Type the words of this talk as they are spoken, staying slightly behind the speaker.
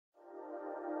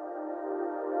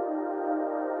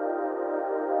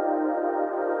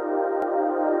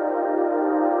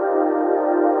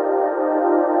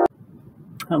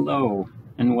Hello,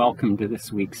 and welcome to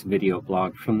this week's video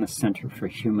blog from the Center for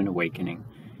Human Awakening.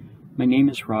 My name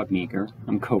is Rob Meager.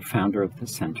 I'm co-founder of the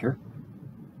Center.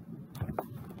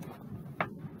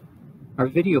 Our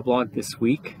video blog this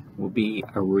week will be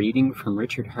a reading from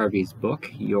Richard Harvey's book,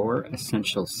 Your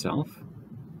Essential Self.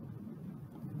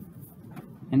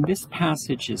 And this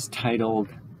passage is titled,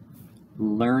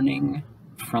 Learning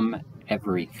from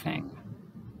Everything.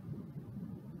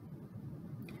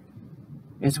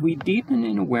 As we deepen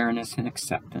in awareness and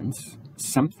acceptance,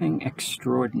 something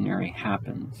extraordinary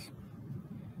happens.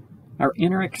 Our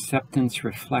inner acceptance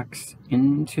reflects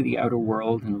into the outer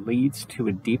world and leads to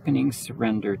a deepening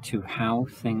surrender to how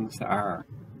things are.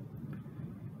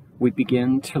 We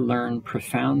begin to learn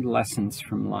profound lessons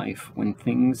from life when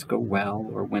things go well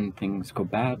or when things go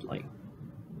badly.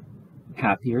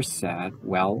 Happy or sad,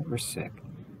 well or sick,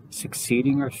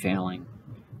 succeeding or failing,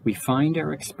 we find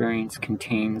our experience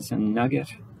contains a nugget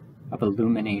of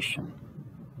illumination.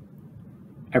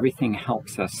 Everything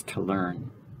helps us to learn,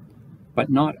 but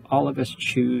not all of us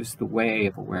choose the way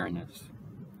of awareness.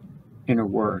 Inner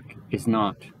work is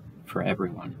not for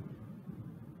everyone.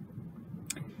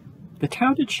 The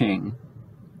Tao Te Ching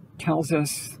tells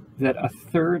us that a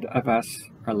third of us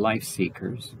are life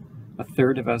seekers, a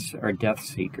third of us are death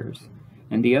seekers,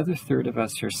 and the other third of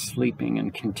us are sleeping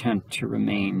and content to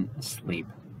remain asleep.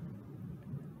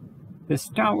 This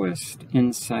Taoist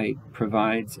insight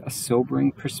provides a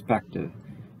sobering perspective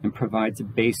and provides a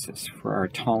basis for our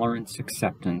tolerance,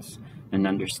 acceptance, and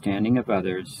understanding of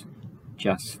others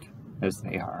just as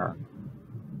they are.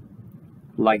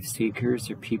 Life seekers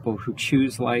are people who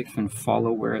choose life and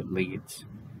follow where it leads.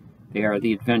 They are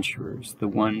the adventurers, the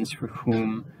ones for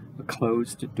whom a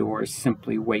closed door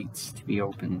simply waits to be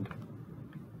opened.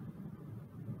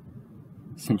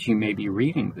 Since you may be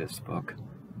reading this book,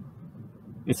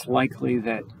 it's likely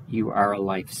that you are a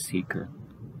life seeker,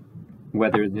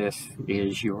 whether this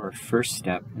is your first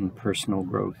step in personal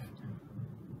growth,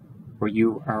 or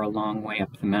you are a long way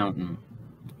up the mountain.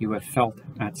 You have felt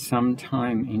at some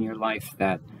time in your life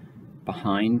that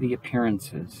behind the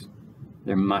appearances,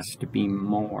 there must be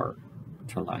more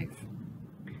to life.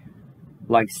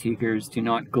 Life seekers do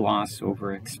not gloss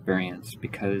over experience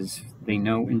because they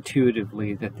know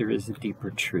intuitively that there is a deeper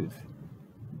truth.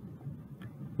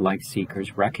 Life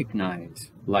seekers recognize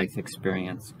life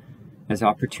experience as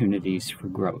opportunities for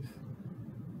growth.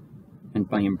 And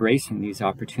by embracing these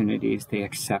opportunities, they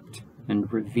accept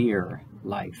and revere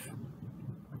life.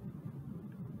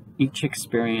 Each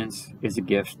experience is a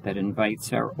gift that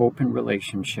invites our open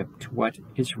relationship to what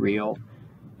is real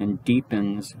and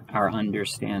deepens our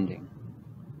understanding.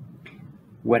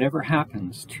 Whatever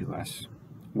happens to us,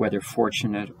 whether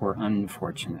fortunate or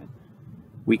unfortunate,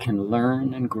 we can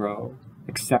learn and grow,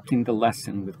 accepting the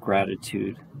lesson with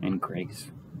gratitude and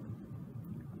grace.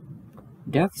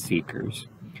 Death seekers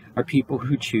are people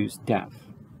who choose death,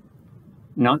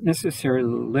 not necessarily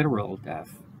literal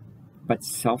death, but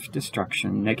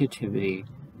self-destruction, negativity,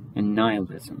 and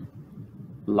nihilism,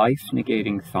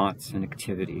 life-negating thoughts and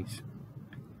activities.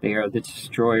 They are the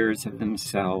destroyers of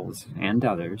themselves and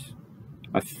others,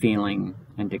 of feeling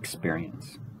and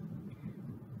experience.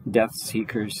 Death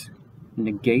seekers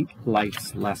negate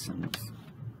life's lessons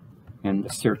and the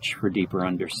search for deeper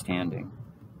understanding.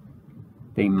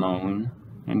 They moan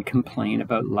and complain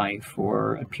about life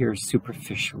or appear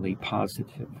superficially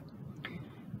positive.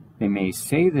 They may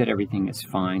say that everything is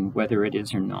fine, whether it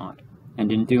is or not,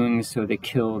 and in doing so they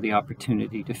kill the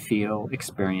opportunity to feel,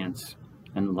 experience,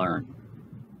 and learn.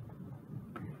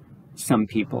 Some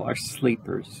people are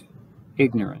sleepers,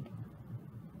 ignorant,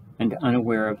 and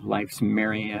unaware of life's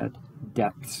myriad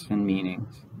depths and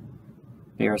meanings.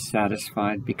 They are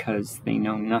satisfied because they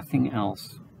know nothing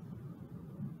else,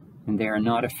 and they are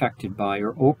not affected by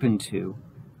or open to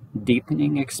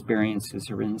deepening experiences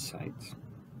or insights.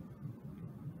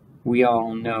 We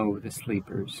all know the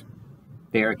sleepers.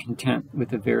 They are content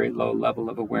with a very low level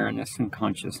of awareness and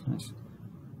consciousness,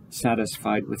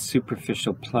 satisfied with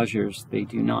superficial pleasures. They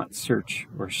do not search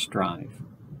or strive.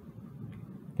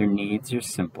 Their needs are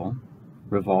simple,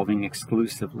 revolving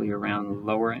exclusively around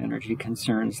lower energy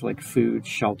concerns like food,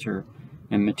 shelter,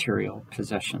 and material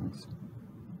possessions.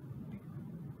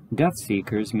 Death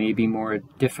seekers may be more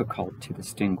difficult to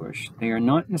distinguish. They are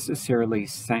not necessarily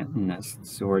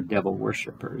Satanists or devil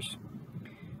worshippers.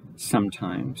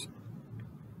 Sometimes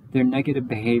their negative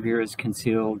behavior is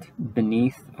concealed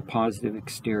beneath a positive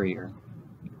exterior.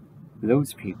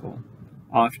 Those people,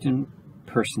 often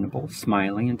personable,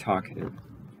 smiling, and talkative,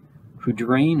 who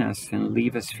drain us and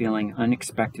leave us feeling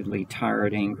unexpectedly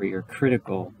tired, angry, or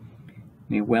critical,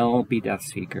 may well be death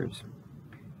seekers.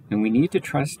 And we need to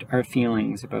trust our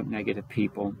feelings about negative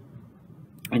people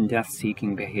and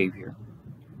death-seeking behavior.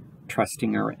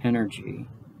 Trusting our energy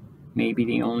may be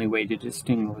the only way to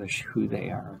distinguish who they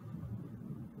are.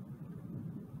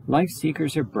 Life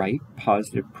seekers are bright,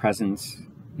 positive presence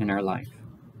in our life.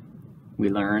 We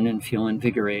learn and feel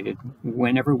invigorated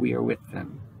whenever we are with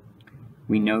them.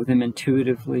 We know them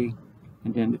intuitively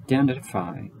and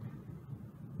identify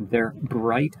their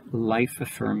bright,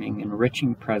 life-affirming,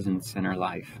 enriching presence in our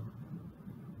life.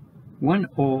 One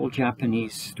old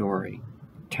Japanese story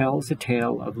tells a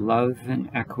tale of love and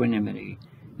equanimity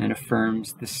and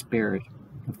affirms the spirit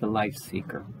of the life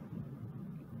seeker.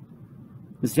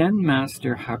 Zen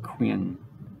master Hakuin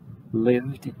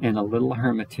lived in a little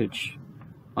hermitage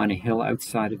on a hill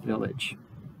outside a village.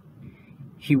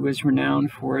 He was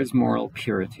renowned for his moral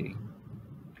purity.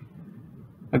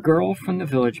 A girl from the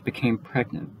village became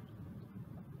pregnant.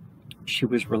 She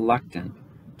was reluctant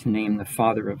to name the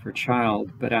father of her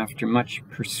child, but after much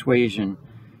persuasion,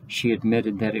 she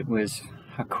admitted that it was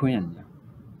Hakuin.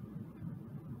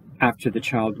 After the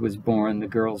child was born, the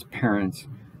girl's parents,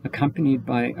 accompanied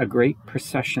by a great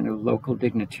procession of local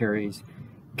dignitaries,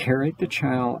 carried the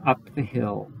child up the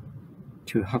hill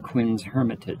to Hakuin's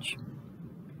hermitage.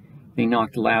 They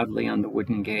knocked loudly on the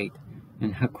wooden gate,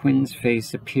 and Hakuin's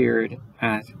face appeared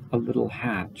at a little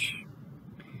hatch.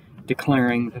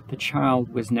 Declaring that the child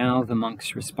was now the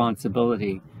monk's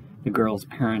responsibility, the girl's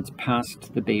parents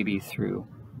passed the baby through.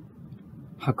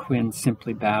 Hakuin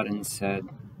simply bowed and said,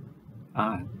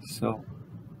 "Ah, so."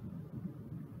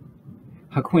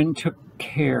 Hakuin took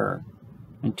care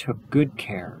and took good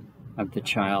care of the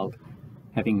child,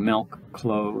 having milk,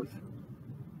 clothes,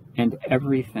 and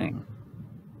everything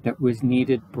that was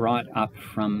needed brought up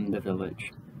from the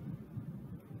village.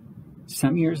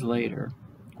 Some years later,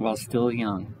 while still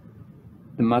young,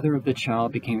 the mother of the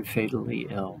child became fatally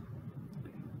ill.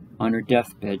 On her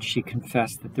deathbed, she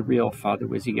confessed that the real father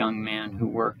was a young man who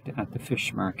worked at the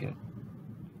fish market.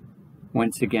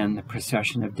 Once again, the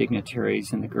procession of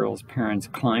dignitaries and the girl's parents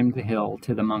climbed the hill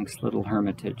to the monk's little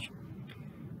hermitage.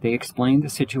 They explained the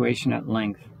situation at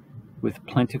length, with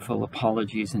plentiful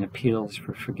apologies and appeals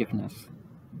for forgiveness.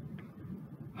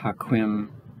 Hakuin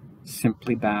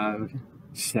simply bowed,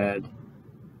 said,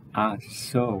 "Ah,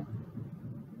 so,"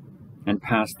 and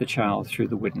passed the child through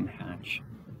the wooden hatch.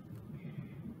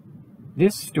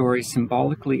 This story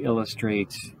symbolically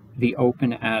illustrates the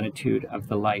open attitude of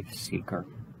the life seeker.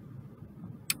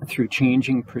 Through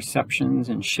changing perceptions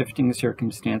and shifting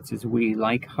circumstances, we,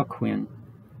 like Hakuin,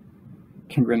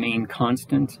 can remain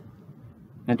constant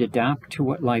and adapt to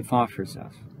what life offers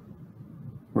us.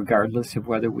 Regardless of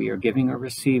whether we are giving or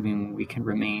receiving, we can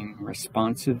remain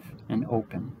responsive and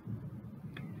open.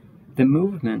 The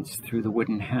movements through the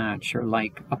wooden hatch are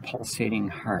like a pulsating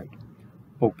heart,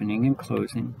 opening and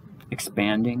closing,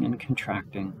 expanding and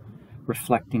contracting,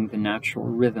 reflecting the natural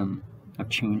rhythm of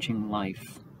changing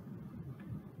life.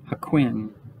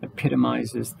 Hakuin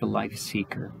epitomizes the life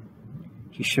seeker.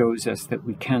 He shows us that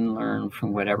we can learn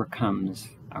from whatever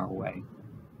comes our way.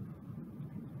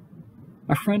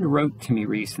 A friend wrote to me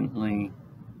recently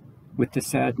with the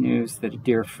sad news that a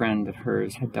dear friend of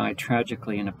hers had died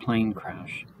tragically in a plane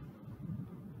crash.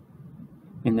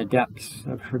 In the depths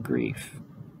of her grief,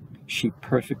 she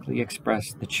perfectly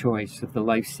expressed the choice of the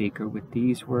life seeker with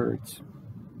these words,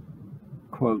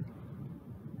 quote,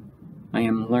 "I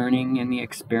am learning in the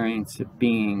experience of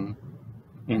being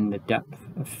in the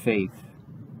depth of faith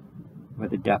or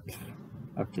the depth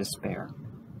of despair,"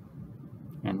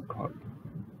 end quote.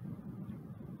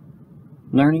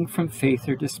 Learning from faith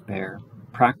or despair,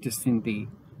 practicing the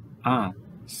 "ah,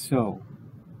 so"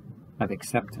 of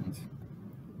acceptance,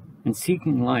 and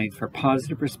seeking life are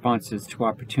positive responses to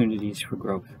opportunities for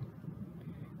growth.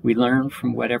 We learn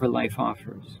from whatever life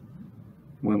offers.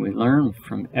 When we learn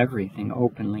from everything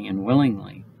openly and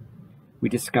willingly, we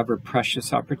discover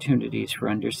precious opportunities for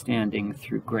understanding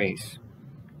through grace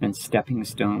and stepping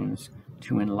stones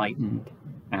to enlightened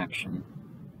action.